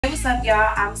Hey, what's up,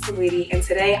 y'all? I'm Saweeti, and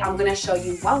today I'm gonna show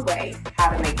you one way how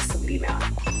to make a Saweeti meal.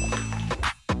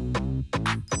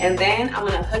 And then I'm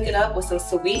gonna hook it up with some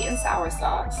sweet and sour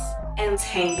sauce and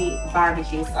tangy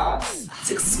barbecue sauce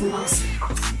to smooth.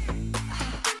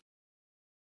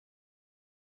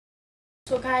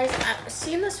 So guys, I've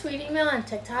seen the Saweeti meal on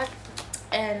TikTok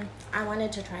and I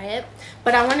wanted to try it,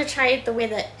 but I want to try it the way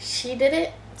that she did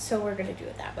it, so we're gonna do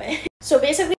it that way. So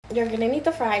basically, you're gonna need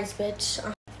the fries, bitch.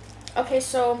 Okay,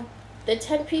 so the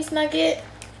 10-piece nugget,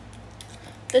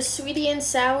 the sweetie and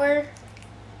sour.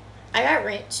 I got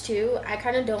ranch too. I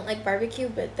kind of don't like barbecue,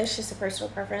 but that's just a personal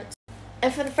preference.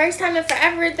 And for the first time in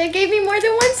forever, they gave me more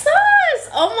than one sauce.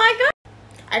 Oh my god.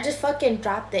 I just fucking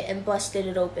dropped it and busted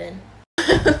it open.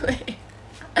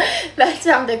 That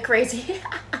sounded crazy.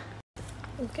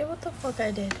 Okay, what the fuck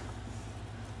I did?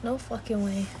 No fucking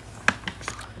way.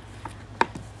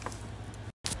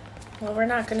 Well, we're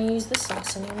not gonna use the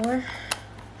sauce anymore.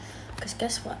 Cause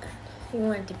guess what? You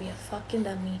wanted to be a fucking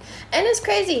dummy. And it's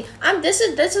crazy. This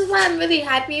is why I'm really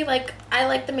happy. Like, I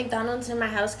like the McDonald's in my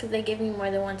house because they give me more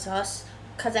than one sauce.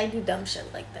 Cause I do dumb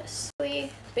shit like this.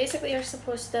 Basically, you're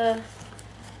supposed to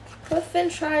put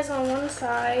French fries on one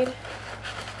side.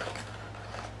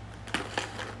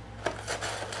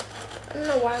 I don't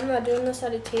know why I'm not doing this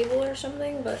at a table or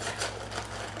something, but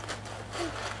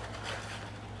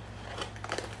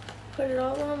put it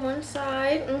all on one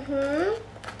side.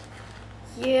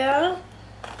 Yeah.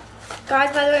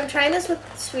 Guys, by the way, I'm trying this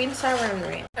with sweet and sour and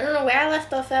ranch. I don't know where I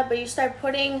left off at, but you start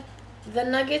putting the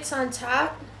nuggets on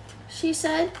top, she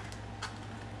said.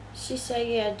 She said,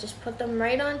 yeah, just put them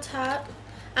right on top.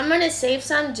 I'm going to save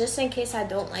some just in case I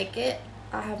don't like it.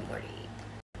 I'll have more to eat.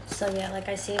 So yeah, like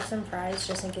I saved some fries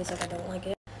just in case like I don't like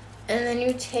it. And then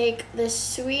you take the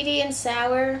sweetie and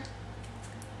sour.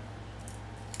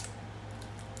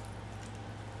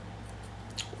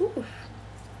 Ooh.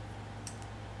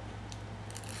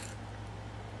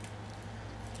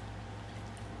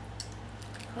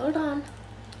 Hold on.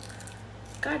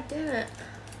 God damn it.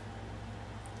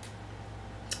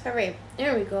 Alright,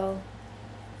 there we go.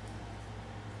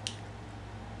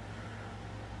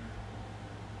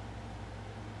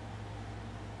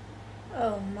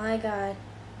 Oh my god.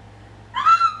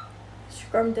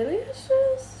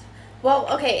 Scrumdiddlyicious? Well,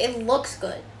 okay, it looks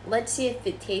good. Let's see if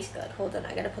it tastes good. Hold on,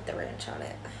 I gotta put the ranch on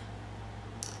it.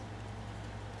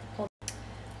 Hold on.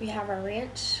 We have our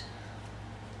ranch.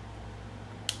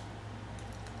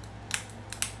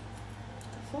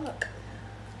 What the fuck?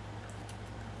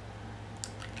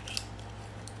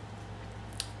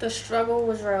 The struggle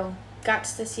was real.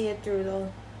 Gots to see it through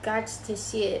though. Gots to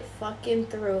see it fucking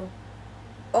through.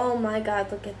 Oh my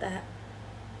god, look at that.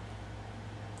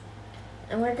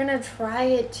 And we're gonna try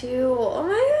it too. Oh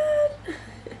my god.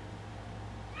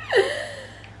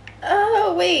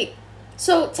 Oh, wait.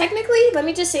 So technically, let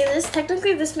me just say this.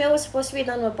 Technically, this meal was supposed to be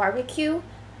done with barbecue,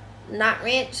 not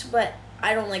ranch, but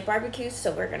I don't like barbecue,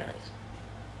 so we're gonna,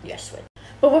 yes, switch.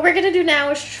 But what we're gonna do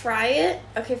now is try it.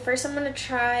 Okay, first I'm gonna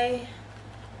try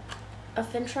a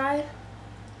French fry.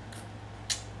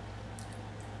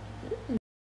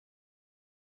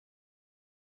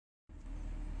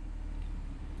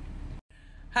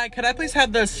 Hi, could I please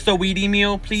have the Saweeti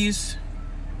meal, please?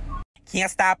 Can't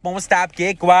stop, won't stop,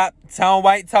 get guap. Tone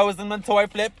white toes and the toy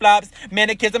flip-flops.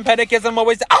 Manicures and pedicures, I'm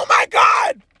always... Oh my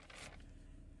god!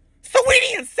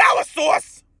 Saweeti and sour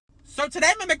sauce! So today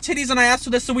I'm at McTitties and I asked for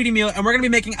the Saweeti meal and we're gonna be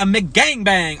making a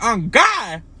McGangbang on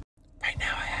God! Right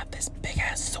now I have this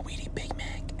big-ass Saweeti Big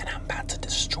Mac and I'm about to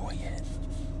destroy it.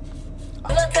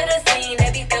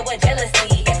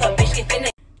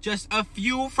 Just a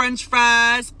few French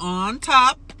fries on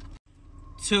top.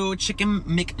 2 chicken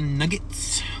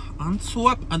McNuggets on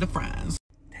top of the fries.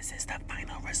 This is the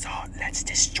final result. Let's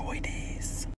destroy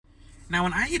this. Now,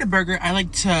 when I eat a burger, I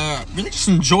like to really just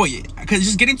enjoy it. Because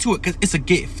just get into it because it's a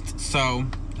gift. So,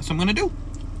 that's what I'm going to do.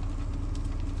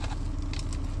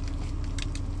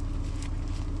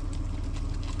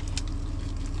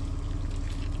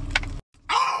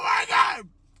 Oh my god!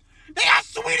 They got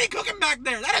Saweeti cooking back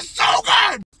there. That is so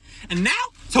good! And now,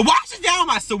 to wash it down with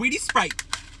my Saweeti Sprite.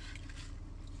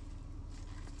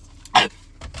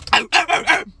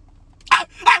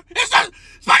 It's so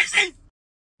spicy!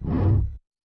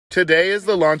 Today is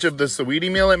the launch of the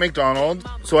Saweeti meal at McDonald's,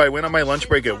 so I went on my lunch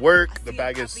break at work. The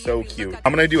bag is so cute.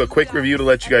 I'm gonna do a quick review to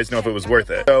let you guys know if it was worth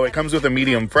it. So it comes with a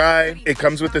medium fry. It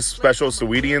comes with this special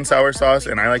Saweeti and sour sauce,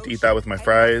 and I like to eat that with my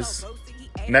fries.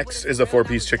 Next is a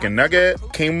 4-piece chicken nugget.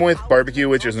 Came with barbecue,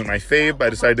 which isn't my fave, but I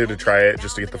decided to try it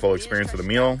just to get the full experience of the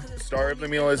meal. Star of the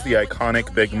meal is the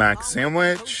iconic Big Mac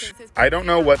sandwich. I don't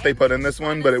know what they put in this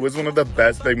one, but it was one of the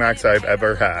best Big Macs I've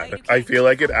ever had. I feel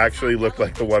like it actually looked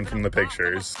like the one from the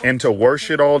pictures. And to wash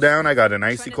it all down, I got an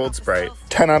icy cold Sprite.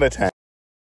 10 out of 10.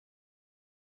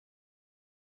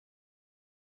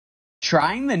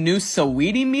 Trying the new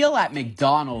Saweeti meal at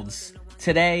McDonald's.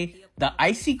 Today, the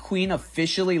Icy Queen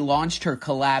officially launched her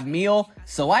collab meal,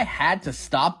 so I had to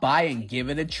stop by and give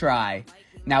it a try.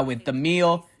 Now with the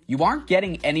meal, you aren't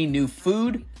getting any new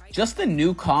food, just a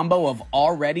new combo of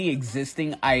already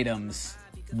existing items.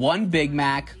 1 Big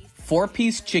Mac,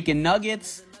 4-piece chicken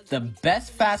nuggets, the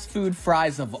best fast food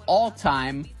fries of all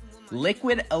time,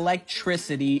 liquid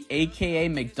electricity aka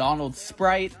McDonald's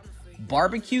Sprite,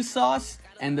 barbecue sauce,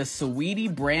 and the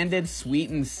Saweeti branded sweet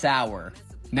and sour.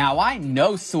 Now I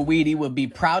know Saweeti would be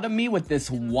proud of me with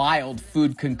this wild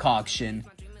food concoction.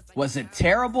 Was it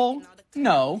terrible?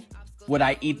 No. Would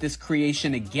I eat this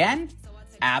creation again?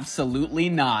 Absolutely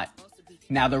not.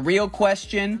 Now the real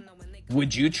question,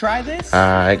 would you try this?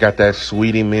 I got that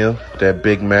Saweeti meal, that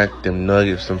Big Mac, them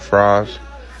nuggets, them fries.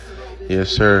 Yes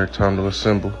sir, time to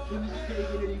assemble.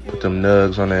 Put them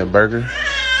nugs on that burger.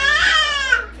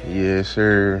 Yes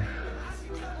sir.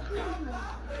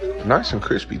 Nice and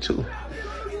crispy too.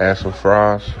 Add some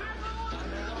fries.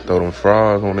 Throw them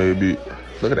fries on there, bit.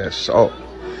 Look at that salt.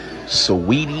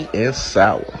 Saweeti and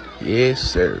sour. Yes,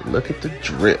 sir. Look at the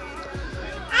drip.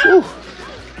 Whew.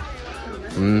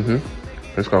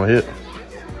 It's gonna hit.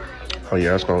 Oh,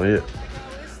 yeah, it's gonna hit.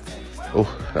 Oh,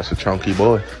 that's a chunky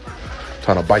boy.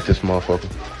 Trying to bite this motherfucker.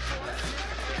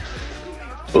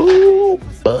 Ooh,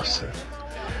 bussin'.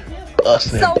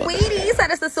 Saweeti, that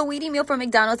is the Saweeti meal from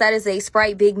McDonald's. That is a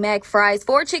Sprite, Big Mac, fries,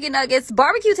 4 chicken nuggets,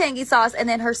 barbecue tangy sauce, and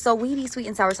then her Saweeti sweet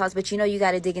and sour sauce. But you know you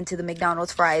got to dig into the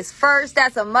McDonald's fries first.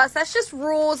 That's a must. That's just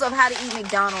rules of how to eat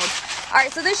McDonald's. All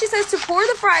right, so then she says to pour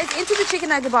the fries into the chicken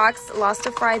nugget box. Lost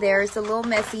a fry there. It's a little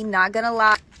messy, not gonna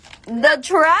lie. The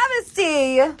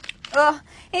travesty.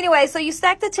 Anyway, so you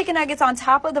stack the chicken nuggets on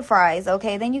top of the fries,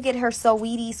 okay? Then you get her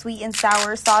Saweeti sweet and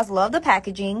sour sauce. Love the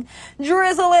packaging.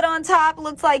 Drizzle it on top.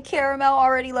 Looks like caramel.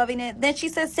 Already loving it. Then she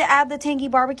says to add the tangy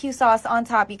barbecue sauce on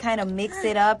top. You kind of mix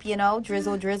it up, you know,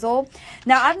 drizzle, drizzle.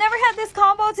 Now, I've never had this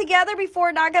combo together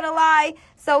before, not gonna lie.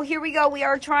 So here we go. We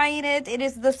are trying it. It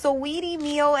is the Saweeti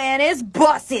meal, and it's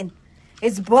bussin'.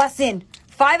 It's bussin'.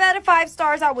 5 out of 5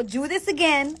 stars. I would do this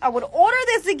again. I would order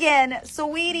this again.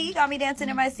 Saweeti got me dancing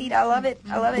in my seat. I love it.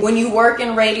 I love it. When you work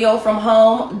in radio from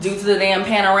home due to the damn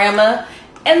panorama,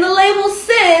 and the label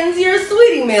sends your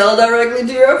Saweeti meal directly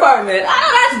to your apartment.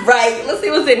 That's right. Let's see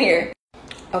what's in here.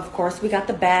 Of course, we got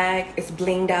the bag. It's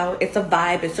blinged out. It's a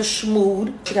vibe. It's a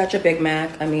schmood. You got your Big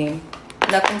Mac. I mean,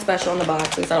 nothing special in the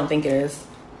box. At least I don't think it is.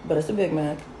 But it's a Big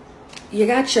Mac. You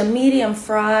got your medium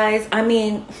fries. I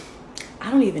mean, I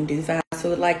don't even do fast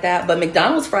food like that, but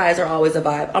McDonald's fries are always a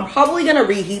vibe. I'm probably gonna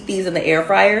reheat these in the air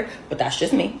fryer, but that's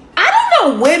just me. I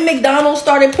don't know when McDonald's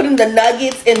started putting the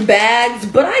nuggets in bags,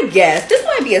 but I guess this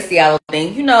might be a Seattle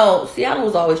thing. You know, Seattle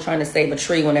was always trying to save a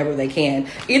tree whenever they can.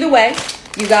 Either way,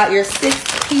 you got your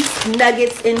 6-piece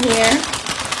nuggets in here.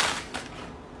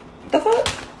 The fuck?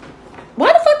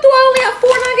 Why the fuck do I only have 4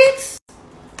 nuggets?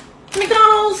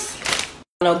 McDonald's.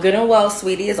 No, good and well,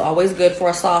 Saweeti is always good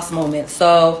for a sauce moment.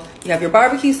 So you have your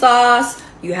barbecue sauce,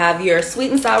 you have your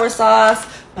sweet and sour sauce,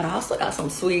 but I also got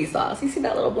some sweet sauce. You see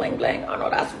that little bling bling? Oh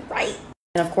no, that's right.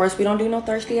 And of course, we don't do no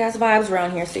thirsty ass vibes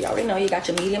around here. So you already know you got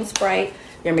your medium Sprite,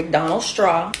 your McDonald's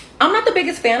straw. I'm not the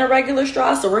biggest fan of regular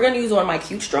straws, so we're gonna use one of my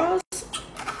cute straws.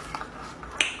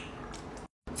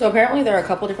 So apparently there are a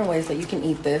couple different ways that you can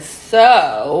eat this.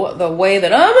 So the way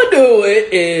that I'm gonna do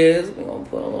it is we're gonna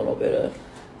put a little bit of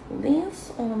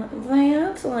this on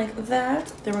that, like that.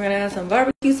 Then we're gonna add some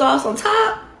barbecue sauce on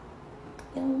top.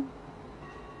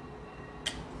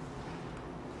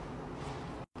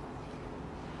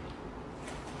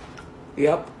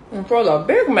 Yep. And for the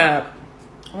Big Mac,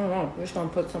 I don't know, we're just gonna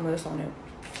put some of this on it.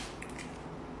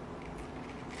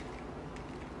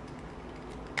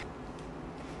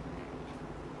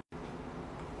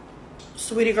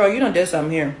 Saweeti girl, you done did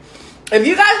something here. If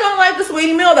you guys don't like the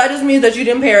Saweeti meal, that just means that you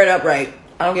didn't pair it up right.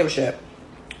 I don't give a shit.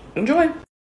 Enjoy.